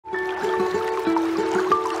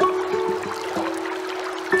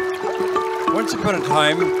Once upon a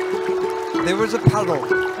time, there was a puddle.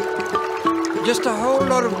 Just a whole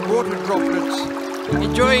lot of water droplets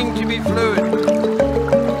enjoying to be fluid.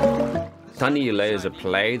 Tani Illay is a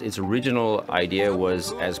play. Its original idea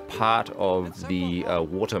was as part of the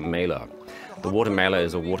water mela. The water mela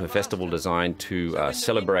is a water festival designed to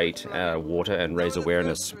celebrate water and raise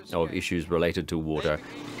awareness of issues related to water.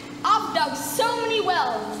 I've dug so many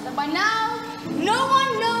wells that by now no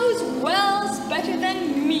one knows wells better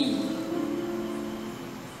than me.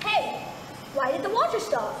 Hey, why did the water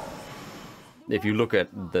stop? If you look at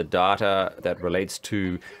the data that relates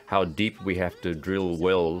to how deep we have to drill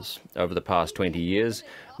wells over the past 20 years,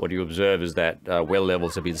 what you observe is that well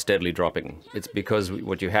levels have been steadily dropping. It's because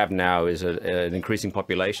what you have now is an increasing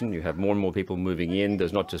population. You have more and more people moving in.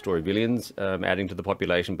 There's not just Aurovillians adding to the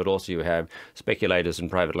population, but also you have speculators and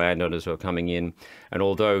private landowners who are coming in. And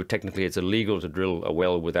although technically it's illegal to drill a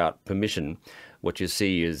well without permission, what you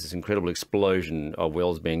see is this incredible explosion of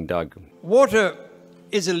wells being dug. Water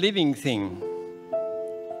is a living thing.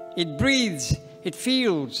 It breathes, it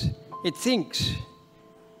feels, it thinks.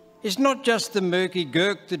 It's not just the murky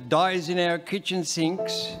gurk that dies in our kitchen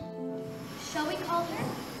sinks. Shall we call her?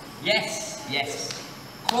 Yes, yes.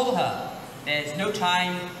 Call her. There's no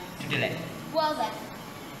time to delay. Well then.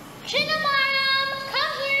 Chinamayam,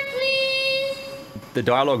 come here please. The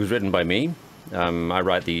dialogue is written by me. I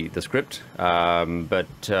write the script, but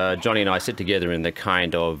Johnny and I sit together in the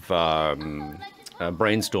kind of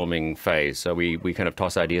brainstorming phase. So we kind of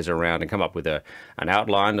toss ideas around and come up with an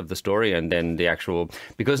outline of the story, and then the actual,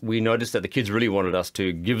 because we noticed that the kids really wanted us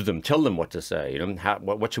to tell them what to say,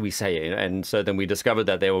 what should we say, and so then we discovered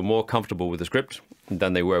that they were more comfortable with the script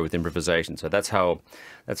than they were with improvisation. So that's how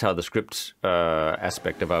the script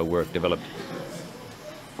aspect of our work developed.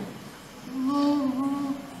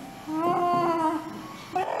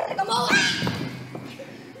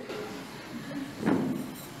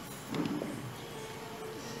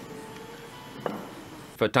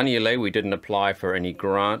 For Tani Illay, we didn't apply for any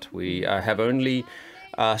grant. We have only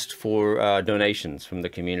asked for donations from the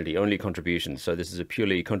community, only contributions. So this is a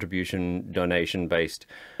purely contribution donation based.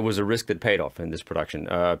 It was a risk that paid off in this production.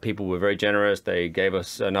 People were very generous. They gave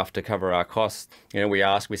us enough to cover our costs.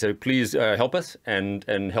 We said, please help us, and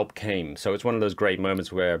help came. So it's one of those great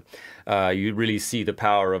moments where you really see the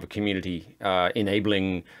power of a community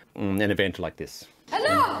enabling an event like this.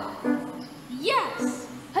 Hello. Yes.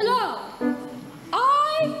 Hello.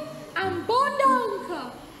 I am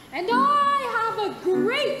Bondanka, and I have a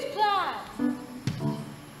great plan.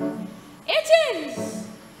 It is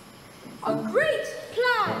a great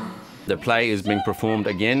plan. The play is being performed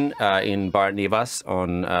again in Bharat Nivas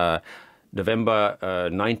on November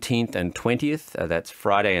 19th and 20th. That's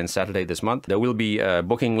Friday and Saturday this month. There will be a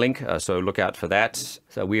booking link, so look out for that.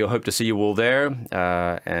 So we hope to see you all there,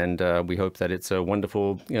 and we hope that it's a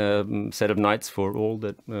wonderful set of nights for all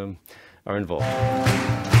that are involved.